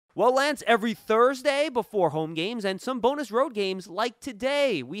Well, Lance, every Thursday before home games and some bonus road games like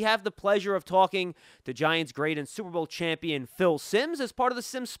today, we have the pleasure of talking to Giants great and Super Bowl champion Phil Simms as part of the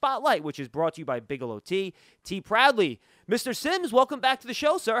Simms Spotlight, which is brought to you by Bigelow Tea. Tea proudly. Mr. Simms, welcome back to the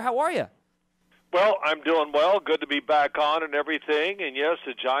show, sir. How are you? Well, I'm doing well. Good to be back on and everything. And, yes,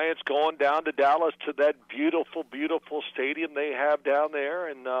 the Giants going down to Dallas to that beautiful, beautiful stadium they have down there.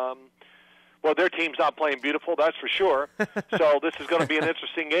 And, well, their team's not playing beautiful, that's for sure. So this is going to be an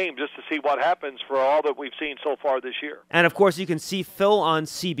interesting game just to see what happens for all that we've seen so far this year. And, of course, you can see Phil on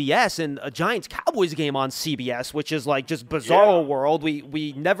CBS and a Giants-Cowboys game on CBS, which is like just bizarro world.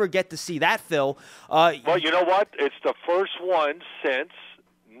 We never get to see that, Phil. Well, you know what? It's the first one since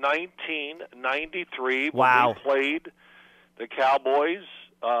 1993 when we played the Cowboys.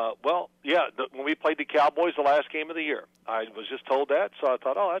 When we played the Cowboys the last game of the year. I was just told that, so I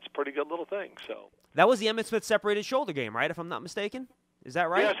thought, oh, that's a pretty good little thing. So that was the Emmitt Smith separated shoulder game, right, if I'm not mistaken? Is that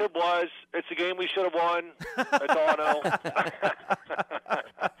right? Yes, it was. It's a game we should have won. That's all I know.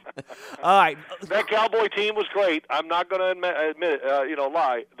 All right. That Cowboy team was great. I'm not going to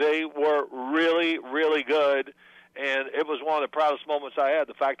lie. They were really, really good. And it was one of the proudest moments I had,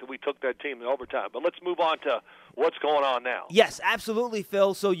 the fact that we took that team in overtime. But let's move on to what's going on now. Yes, absolutely,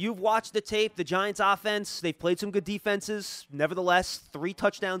 Phil. So you've watched the tape, the Giants offense. They've played some good defenses. Nevertheless, 3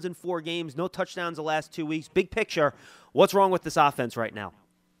 touchdowns in 4 games, no touchdowns the last 2 weeks. Big picture, what's wrong with this offense right now?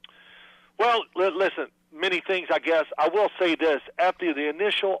 Well, listen, many things, I guess. I will say this. After the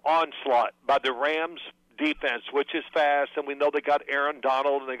initial onslaught by the Rams defense, which is fast, and we know they got Aaron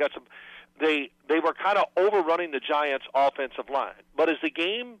Donald, and they got some – They were kind of overrunning the Giants' offensive line. But as the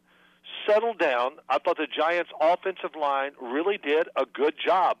game settled down, I thought the Giants' offensive line really did a good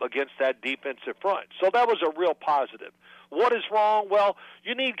job against that defensive front. So that was a real positive. What is wrong? Well,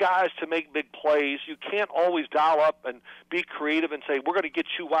 you need guys to make big plays. You can't always dial up and be creative and say, we're going to get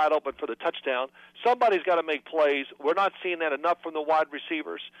you wide open for the touchdown. Somebody's got to make plays. We're not seeing that enough from the wide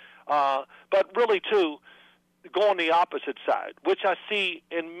receivers. But really, too, go on the opposite side, which I see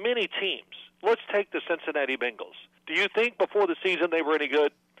in many teams. Let's take the Cincinnati Bengals. Do you think before the season they were any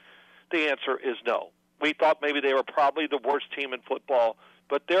good? The answer is no. We thought maybe they were probably the worst team in football,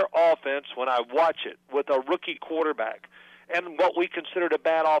 but their offense, when I watch it with a rookie quarterback and what we considered a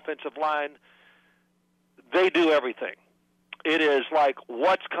bad offensive line, they do everything. It is like,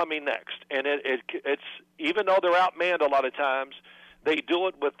 what's coming next? And it's even though they're outmanned a lot of times, they do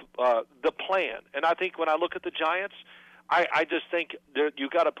it with the plan. And I think when I look at the Giants, I just think you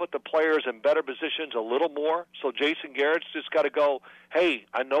got to put the players in better positions a little more. So Jason Garrett's just got to go, hey,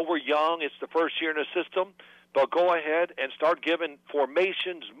 I know we're young. It's the first year in the system, but go ahead and start giving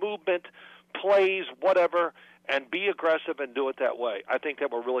formations, movement, plays, whatever, and be aggressive and do it that way. I think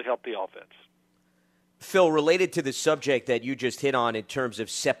that will really help the offense. Phil, related to the subject that you just hit on in terms of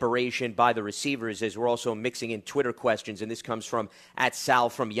separation by the receivers, as we're also mixing in Twitter questions, and this comes from @Sal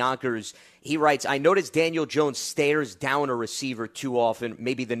from Yonkers. He writes, I noticed Daniel Jones stares down a receiver too often,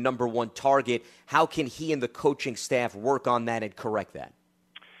 maybe the number one target. How can he and the coaching staff work on that and correct that?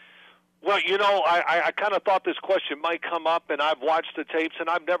 Well, you know, I kind of thought this question might come up, and I've watched the tapes, and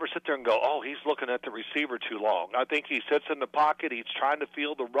I've never sit there and go, oh, he's looking at the receiver too long. I think he sits in the pocket. He's trying to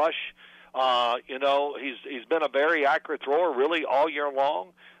feel the rush. He's been a very accurate thrower really all year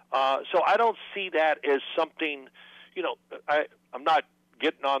long. So I don't see that as something, I'm not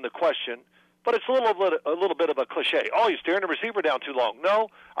getting on the question, but it's a little bit of a cliche. Oh, he's staring the receiver down too long. No,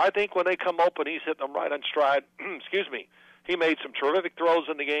 I think when they come open, he's hitting them right on stride. Excuse me. He made some terrific throws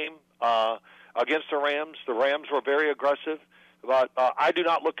in the game against the Rams. The Rams were very aggressive, but I do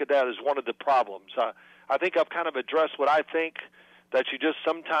not look at that as one of the problems. I think I've kind of addressed what I think, that you just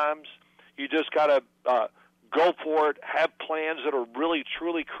sometimes – you just got to go for it, have plans that are really,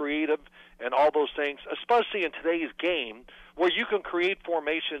 truly creative and all those things, especially in today's game where you can create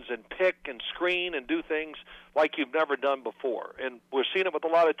formations and pick and screen and do things like you've never done before. And we're seeing it with a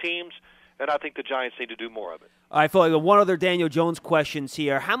lot of teams, and I think the Giants need to do more of it. I feel like one other Daniel Jones questions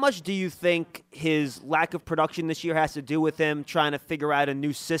here. How much do you think his lack of production this year has to do with him trying to figure out a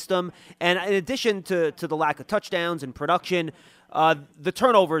new system? And in addition to the lack of touchdowns and production, the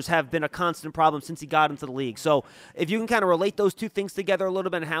turnovers have been a constant problem since he got into the league. So if you can kind of relate those two things together a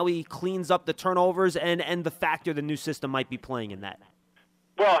little bit and how he cleans up the turnovers and the factor the new system might be playing in that.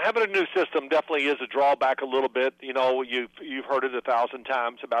 Well, having a new system definitely is a drawback a little bit. You know, you've heard it 1,000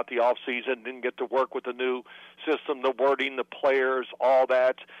 times about the off season. Didn't get to work with the new system, the wording, the players, all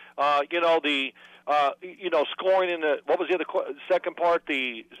that. Scoring in the, what was the other second part?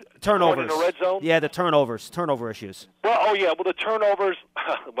 The turnovers in the red zone. Yeah, the turnover issues. Well, the turnovers.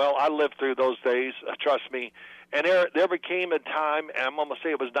 Well, I lived through those days. Trust me. And there became a time, and I'm going to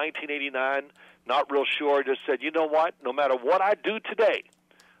say it was 1989, not real sure, just said, you know what, no matter what I do today,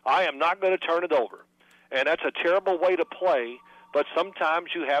 I am not going to turn it over. And that's a terrible way to play, but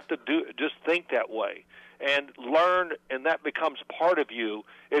sometimes you have to just think that way and learn, and that becomes part of you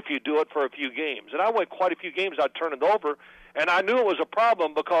if you do it for a few games. And I went quite a few games, I'd turn it over, and I knew it was a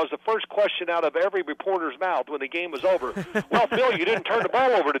problem because the first question out of every reporter's mouth when the game was over, well, Phil, you didn't turn the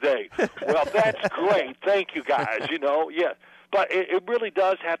ball over today. Well, that's great. Thank you, guys. Yeah. But it really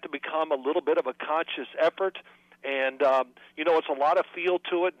does have to become a little bit of a conscious effort. And, it's a lot of feel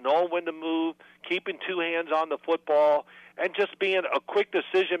to it, knowing when to move, keeping two hands on the football, and just being a quick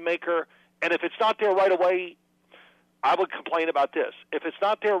decision maker. And if it's not there right away, I would complain about this. If it's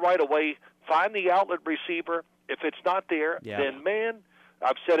not there right away, find the outlet receiver. If it's not there, then, man,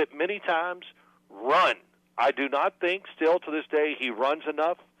 I've said it many times, run. I do not think still to this day he runs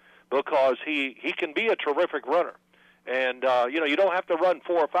enough because he can be a terrific runner. And, you don't have to run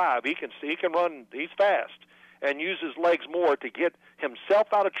 4 or 5. He can run. He's fast and use his legs more to get himself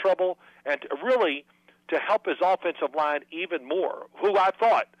out of trouble and to help his offensive line even more, who I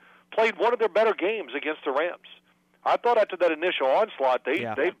thought played one of their better games against the Rams. I thought after that initial onslaught,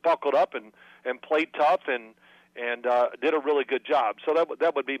 they buckled up and played tough and did a really good job. So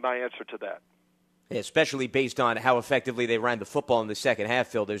that would be my answer to that. Especially based on how effectively they ran the football in the second half,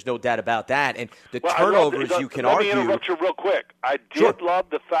 Phil. There's no doubt about that. And the turnovers, you can argue. Let me interrupt you real quick. I did love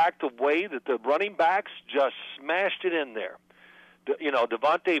the fact, the way that the running backs just smashed it in there.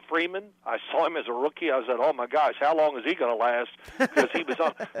 Devontae Freeman, I saw him as a rookie. I said, oh, my gosh, how long is he going to last? Because he was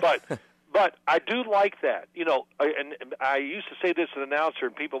on. But I do like that. And I used to say this as an announcer,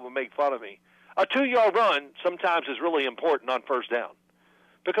 and people would make fun of me. A 2-yard run sometimes is really important on first down,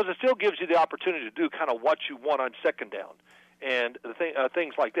 because it still gives you the opportunity to do kind of what you want on second down and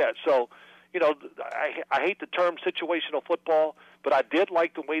things like that. So, I hate the term situational football, but I did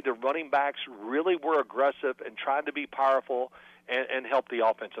like the way the running backs really were aggressive and trying to be powerful and help the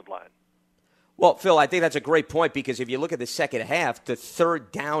offensive line. Well, Phil, I think that's a great point, because if you look at the second half, the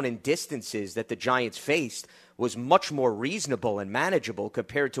third down and distances that the Giants faced was much more reasonable and manageable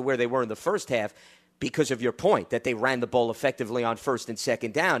compared to where they were in the first half, because of your point that they ran the ball effectively on first and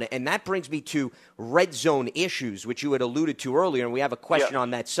second down. And that brings me to red zone issues, which you had alluded to earlier, and we have a question on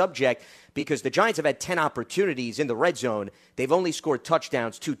that subject, because the Giants have had 10 opportunities in the red zone. They've only scored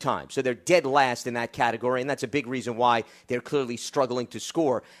touchdowns 2 times, so they're dead last in that category, and that's a big reason why they're clearly struggling to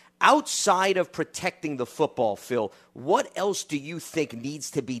score. Outside of protecting the football, Phil, what else do you think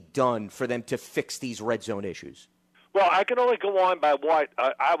needs to be done for them to fix these red zone issues? Well, I can only go on by what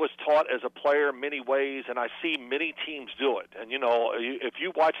I was taught as a player in many ways, and I see many teams do it. And, if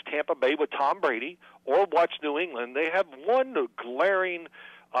you watch Tampa Bay with Tom Brady or watch New England, they have one glaring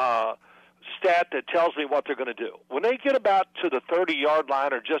stat that tells me what they're going to do. When they get about to the 30-yard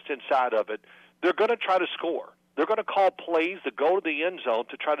line or just inside of it, they're going to try to score. They're going to call plays to go to the end zone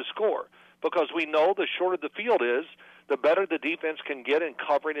to try to score, because we know the shorter the field is, the better the defense can get in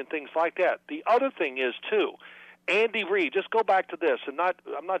covering and things like that. The other thing is, too, Andy Reid, just go back to this, and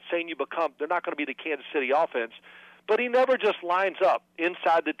I'm not saying they're not going to be the Kansas City offense, but he never just lines up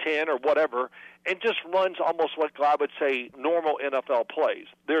inside the 10 or whatever and just runs almost like I would say normal NFL plays.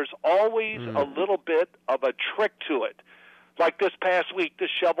 There's always a little bit of a trick to it. Like this past week, the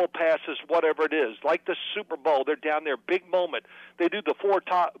shovel passes, whatever it is. Like the Super Bowl, they're down there, big moment. They do the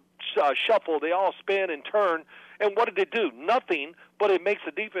 4-top shuffle. They all spin and turn. And what did they do? Nothing, but it makes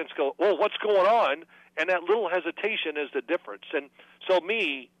the defense go, oh, what's going on? And that little hesitation is the difference. And so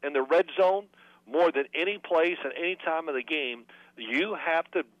me, in the red zone, more than any place and any time of the game, you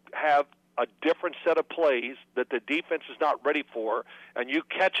have to have a different set of plays that the defense is not ready for, and you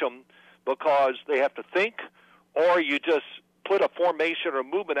catch them because they have to think, or you just put a formation or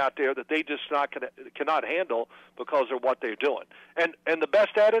movement out there that they just cannot handle because of what they're doing. And the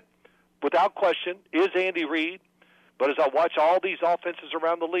best at it, without question, is Andy Reid. But as I watch all these offenses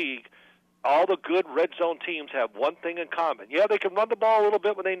around the league, all the good red zone teams have one thing in common. Yeah, they can run the ball a little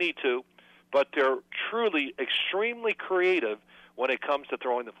bit when they need to, but they're truly extremely creative when it comes to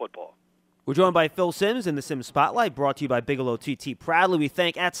throwing the football. We're joined by Phil Simms in the Simms Spotlight, brought to you by Bigelow Tea. Proudly, we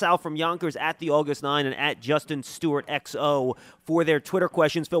thank at Sal from Yonkers, at the August 9, and at Justin Stewart XO for their Twitter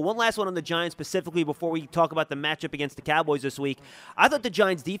questions. Phil, one last one on the Giants specifically before we talk about the matchup against the Cowboys this week. I thought the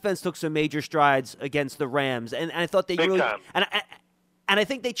Giants' defense took some major strides against the Rams, and I thought they Big really time. And I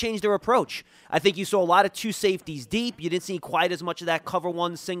think they changed their approach. I think you saw a lot of 2 safeties deep. You didn't see quite as much of that cover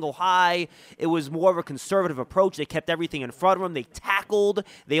 1 single high. It was more of a conservative approach. They kept everything in front of them. They tackled.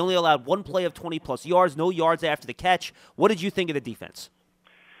 They only allowed 1 play of 20-plus yards, no yards after the catch. What did you think of the defense?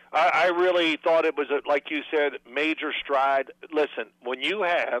 I really thought it was, like you said, major stride. Listen, when you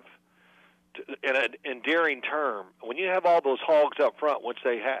have, in an endearing term, when you have all those hogs up front, which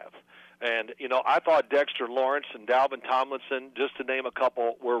they have, and, I thought Dexter Lawrence and Dalvin Tomlinson, just to name a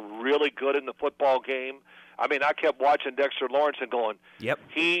couple, were really good in the football game. I mean, I kept watching Dexter Lawrence and going, yep.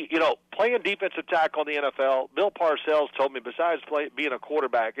 He, playing defensive tackle in the NFL, Bill Parcells told me besides being a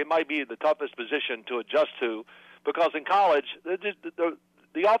quarterback, it might be the toughest position to adjust to because in college,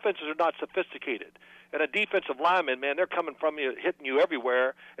 the offenses are not sophisticated. And a defensive lineman, man, they're coming from you, hitting you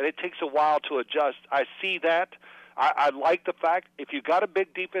everywhere, and it takes a while to adjust. I see that. I like the fact if you got a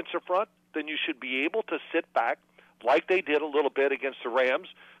big defensive front, then you should be able to sit back like they did a little bit against the Rams,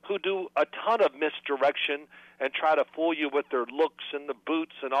 who do a ton of misdirection and try to fool you with their looks and the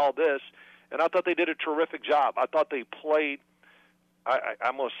boots and all this. And I thought they did a terrific job. I thought they played,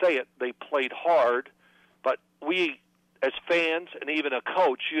 I'm going to say it, they played hard, but we, as fans and even a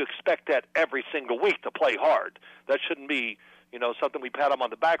coach, you expect that every single week to play hard. That shouldn't be, something we pat them on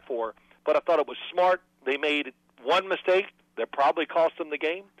the back for. But I thought it was smart. They made one mistake that probably cost them the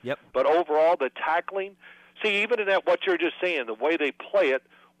game. Yep. But overall, the tackling, see, even in that what you're just saying, the way they play it,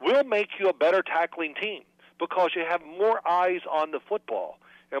 will make you a better tackling team because you have more eyes on the football.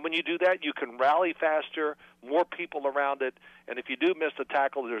 And when you do that, you can rally faster, more people around it. And if you do miss the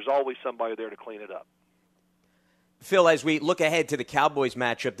tackle, there's always somebody there to clean it up. Phil, as we look ahead to the Cowboys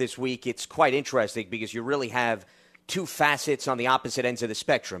matchup this week, it's quite interesting because you really have two facets on the opposite ends of the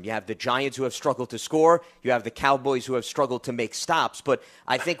spectrum. You have the Giants who have struggled to score. You have the Cowboys who have struggled to make stops. But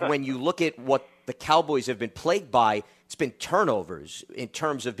I think when you look at what the Cowboys have been plagued by, it's been turnovers in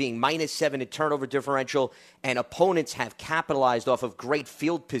terms of being -7 in turnover differential, and opponents have capitalized off of great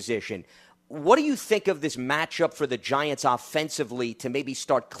field position. What do you think of this matchup for the Giants offensively to maybe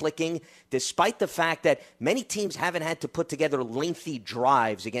start clicking, despite the fact that many teams haven't had to put together lengthy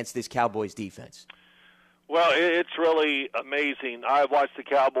drives against this Cowboys defense? Well, it's really amazing. I've watched the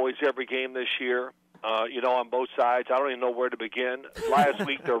Cowboys every game this year, on both sides. I don't even know where to begin. Last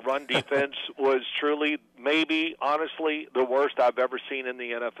week, their run defense was truly, maybe, honestly, the worst I've ever seen in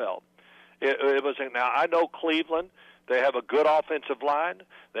the NFL. It was. Now, I know Cleveland. They have a good offensive line.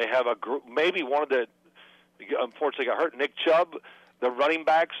 They have maybe one of the, unfortunately got hurt, Nick Chubb. The running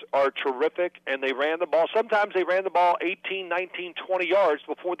backs are terrific, and they ran the ball. Sometimes they ran the ball 18, 19, 20 yards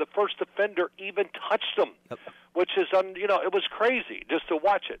before the first defender even touched them, which is, it was crazy just to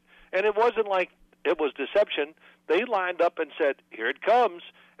watch it. And it wasn't like it was deception. They lined up and said, here it comes,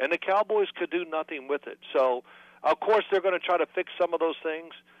 and the Cowboys could do nothing with it. So, of course, they're going to try to fix some of those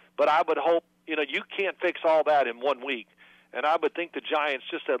things, but I would hope, you can't fix all that in 1 week. And I would think the Giants,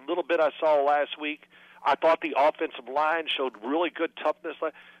 just a little bit I saw last week, I thought the offensive line showed really good toughness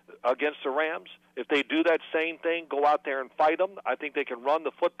against the Rams. If they do that same thing, go out there and fight them, I think they can run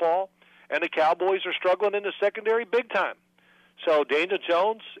the football. And the Cowboys are struggling in the secondary big time. So Daniel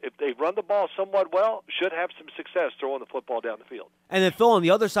Jones, if they run the ball somewhat well, should have some success throwing the football down the field. And then, Phil, on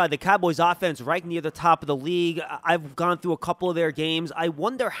the other side, the Cowboys offense right near the top of the league. I've gone through a couple of their games. I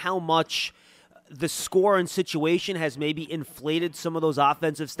wonder how much the score and situation has maybe inflated some of those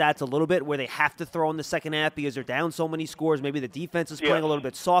offensive stats a little bit where they have to throw in the second half because they're down so many scores. Maybe the defense is playing a little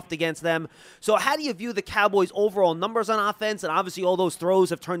bit soft against them. So how do you view the Cowboys' overall numbers on offense? And obviously all those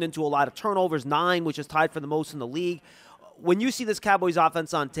throws have turned into a lot of turnovers, 9, which is tied for the most in the league. When you see this Cowboys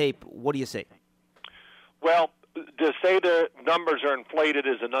offense on tape, what do you see? Well, to say the numbers are inflated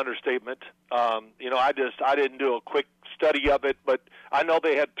is an understatement. I didn't do a quick study of it, but I know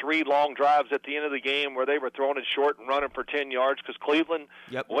they had 3 long drives at the end of the game where they were throwing it short and running for 10 yards because Cleveland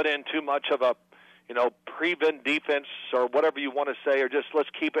went in too much of a, prevent defense or whatever you want to say, or just let's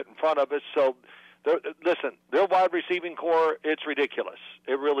keep it in front of us. So, listen, their wide receiving core, it's ridiculous.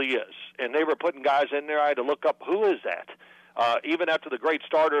 It really is. And they were putting guys in there. I had to look up, who is that? Even after the great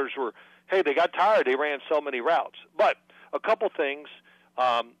starters were, they got tired. They ran so many routes. But a couple things,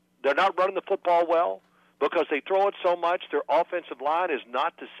 they're not running the football well because they throw it so much. Their offensive line is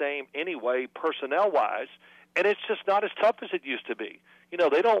not the same anyway, personnel-wise, and it's just not as tough as it used to be.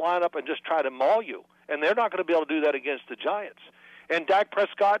 They don't line up and just try to maul you, and they're not going to be able to do that against the Giants. And Dak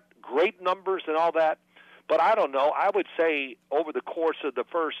Prescott, great numbers and all that, but I don't know. I would say over the course of the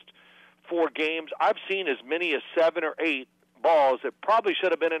first 4 games, I've seen as many as 7 or 8 balls that probably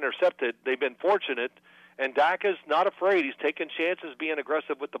should have been intercepted. They've been fortunate, and Dak is not afraid. He's taking chances, being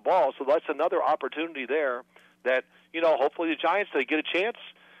aggressive with the ball, so that's another opportunity there that, hopefully the Giants, they get a chance.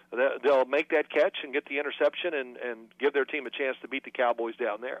 They'll make that catch and get the interception and give their team a chance to beat the Cowboys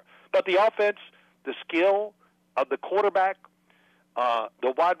down there. But the offense, the skill of the quarterback,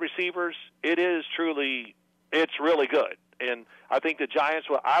 the wide receivers, it's really good. And I think the Giants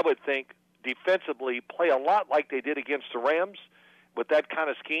will, I would think, defensively play a lot like they did against the Rams with that kind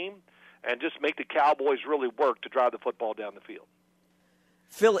of scheme and just make the Cowboys really work to drive the football down the field.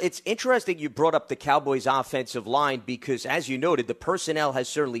 Phil, it's interesting you brought up the Cowboys' offensive line because, as you noted, the personnel has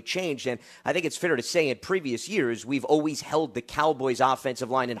certainly changed. And I think it's fair to say in previous years, we've always held the Cowboys' offensive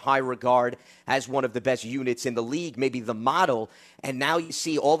line in high regard as one of the best units in the league, maybe the model. And now you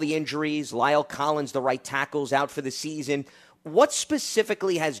see all the injuries, Lyle Collins, the right tackle's out for the season. What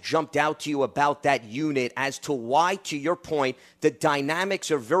specifically has jumped out to you about that unit as to why, to your point, the dynamics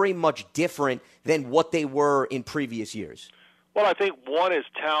are very much different than what they were in previous years? Well, I think one is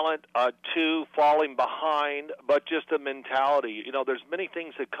talent, two, falling behind, but just a mentality. You know, there's many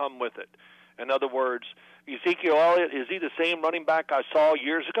things that come with it. In other words, Ezekiel Elliott, is he the same running back I saw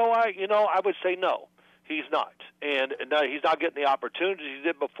years ago? I would say no, he's not. And no, he's not getting the opportunities he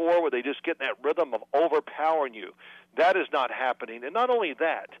did before where they just get in that rhythm of overpowering you. That is not happening. And not only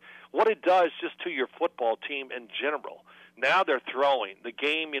that, what it does just to your football team in general. Now they're throwing. The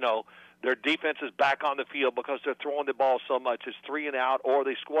game, their defense is back on the field because they're throwing the ball so much. It's 3 and out, or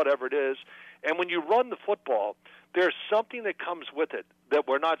they score whatever it is. And when you run the football, there's something that comes with it that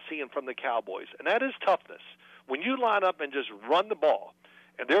we're not seeing from the Cowboys, and that is toughness. When you line up and just run the ball,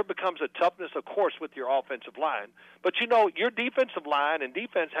 and there becomes a toughness, of course, with your offensive line. But, your defensive line and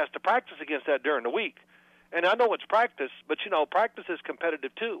defense has to practice against that during the week. And I know it's practice, but, practice is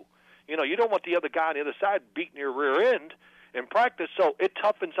competitive too. You don't want the other guy on the other side beating your rear end in practice, so it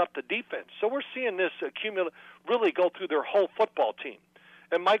toughens up the defense. So we're seeing this really go through their whole football team.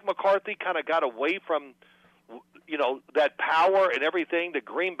 And Mike McCarthy kind of got away from, that power and everything that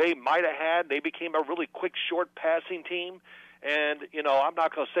Green Bay might have had. They became a really quick, short passing team. And, I'm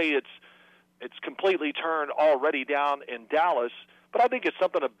not going to say it's completely turned already down in Dallas, but I think it's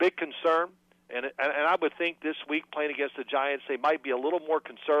something of big concern. And I would think this week playing against the Giants, they might be a little more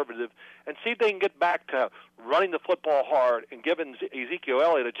conservative and see if they can get back to running the football hard and giving Ezekiel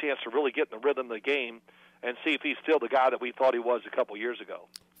Elliott a chance to really get in the rhythm of the game and see if he's still the guy that we thought he was a couple years ago.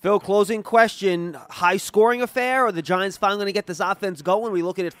 Phil, closing question, high-scoring affair, or the Giants finally going to get this offense going? We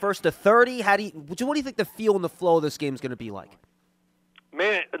look at it first to 30. What do you think the feel and the flow of this game is going to be like?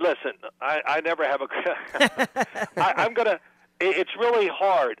 Man, listen, I never have I'm going to – it's really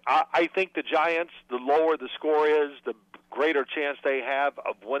hard. I think the Giants, the lower the score is, the greater chance they have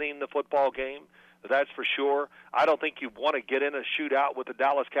of winning the football game. That's for sure. I don't think you want to get in a shootout with the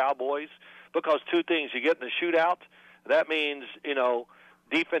Dallas Cowboys because two things. You get in a shootout, that means,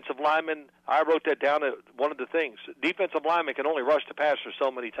 defensive linemen, I wrote that down as one of the things. Defensive linemen can only rush the passer so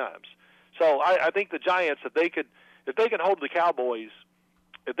many times. So I think the Giants, if they can hold the Cowboys,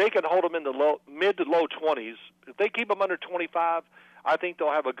 if they can hold them in the mid to low 20s, if they keep them under 25, I think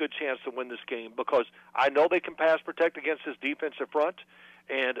they'll have a good chance to win this game because I know they can pass protect against this defensive front.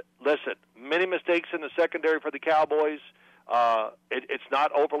 And listen, many mistakes in the secondary for the Cowboys. It's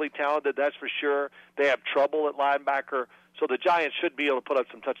not overly talented, that's for sure. They have trouble at linebacker. So the Giants should be able to put up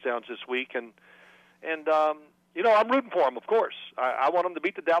some touchdowns this week. And I'm rooting for them, of course. I want them to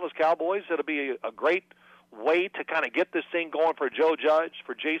beat the Dallas Cowboys. It'll be a great way to kind of get this thing going for Joe Judge,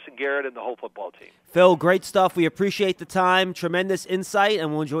 for Jason Garrett, and the whole football team. Phil, great stuff. We appreciate the time, tremendous insight,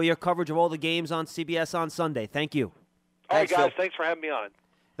 and we'll enjoy your coverage of all the games on CBS on Sunday. Thank you. All right, guys, thanks for having me on.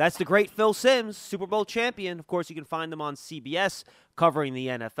 That's the great Phil Simms, Super Bowl champion. Of course, you can find them on CBS covering the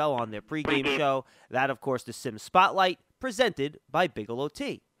NFL on their pregame show. That, of course, the Simms Spotlight, presented by Bigelow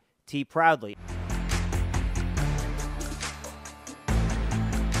Tea. Tea proudly.